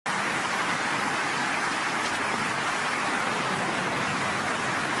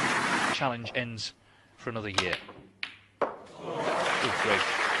challenge ends for another year. Oh, great.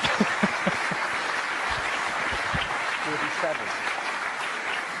 47.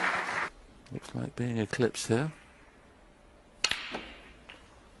 Looks like being eclipsed here.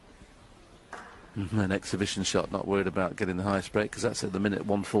 An exhibition shot, not worried about getting the highest break, because that's at the minute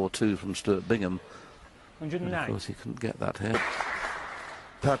 142 from Stuart Bingham. 109. Of course, he couldn't get that here.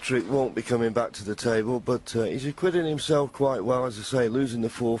 Patrick won't be coming back to the table, but he's acquitted himself quite well, as I say, losing the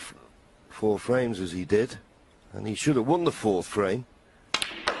four frames as he did. And he should have won the fourth frame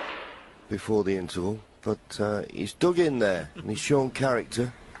before the interval, but he's dug in there and he's shown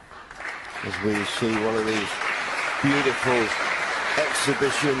character, as we see one of these beautiful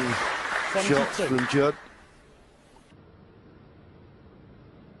exhibition 72. shots from Judd.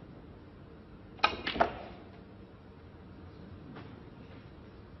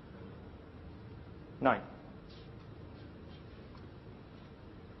 Nine.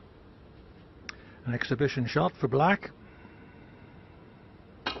 An exhibition shot for black.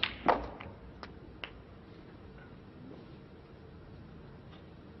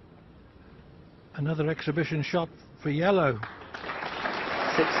 Another exhibition shot for yellow.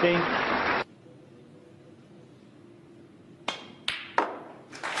 16.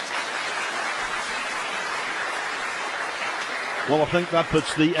 Well, I think that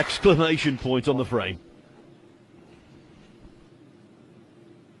puts the exclamation point on the frame.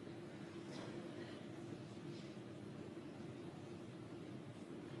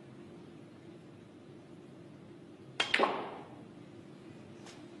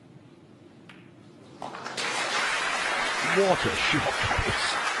 What a shot, guys.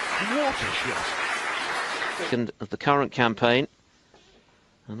 What a shot. Second of the current campaign,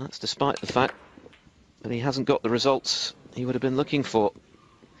 and that's despite the fact that he hasn't got the results he would have been looking for.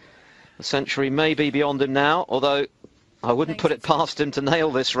 The century may be beyond him now, although I wouldn't put it past him to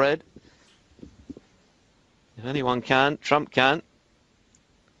nail this red. If anyone can, Trump can.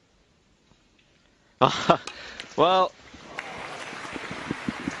 Well,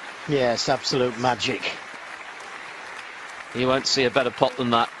 yes, absolute magic. you won't see a better pot than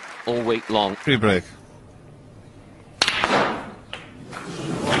that all week long. Free break.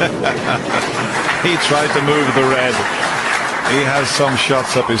 He tried to move the red. He has some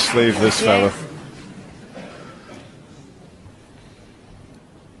shots up his sleeve, this fella.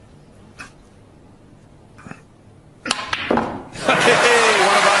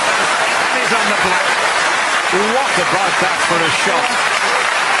 What about that for a shot?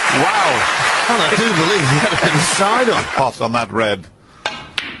 Wow. And I do believe he had an inside on. Pot on that red.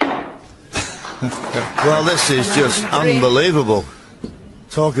 Well, this is just unbelievable.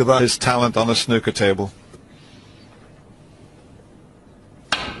 Talk about his talent on a snooker table.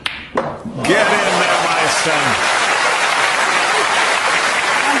 Get in there, my son.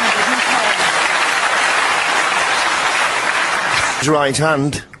 His right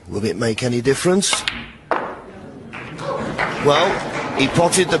hand, will it make any difference? Well, he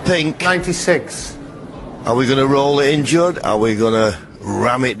potted the pink. 96. Are we going to roll it in, Judd? Are we going to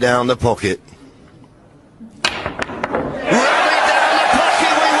ram it down the pocket?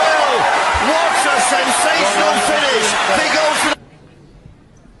 Sensational finish. Big old finish.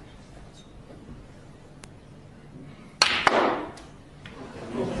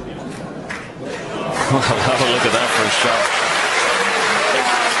 Well, have a look at that for a shot.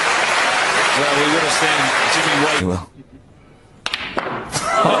 Well, we would have seen Jimmy White. Well.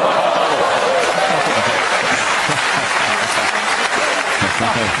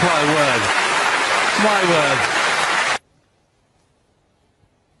 My word. My word.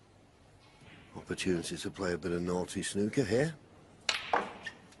 Opportunity to play a bit of naughty snooker here.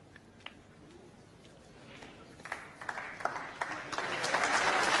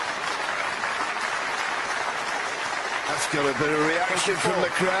 That's got a bit of reaction from the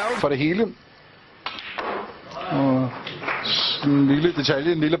crowd. For det hele. Og en lille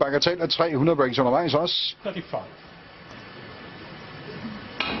detalje, en lille bagatel af 300 breaks undervejs også. 35.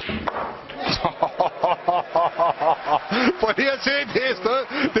 For det at se det sted,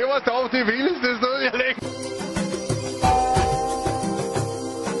 det var dog det vilde.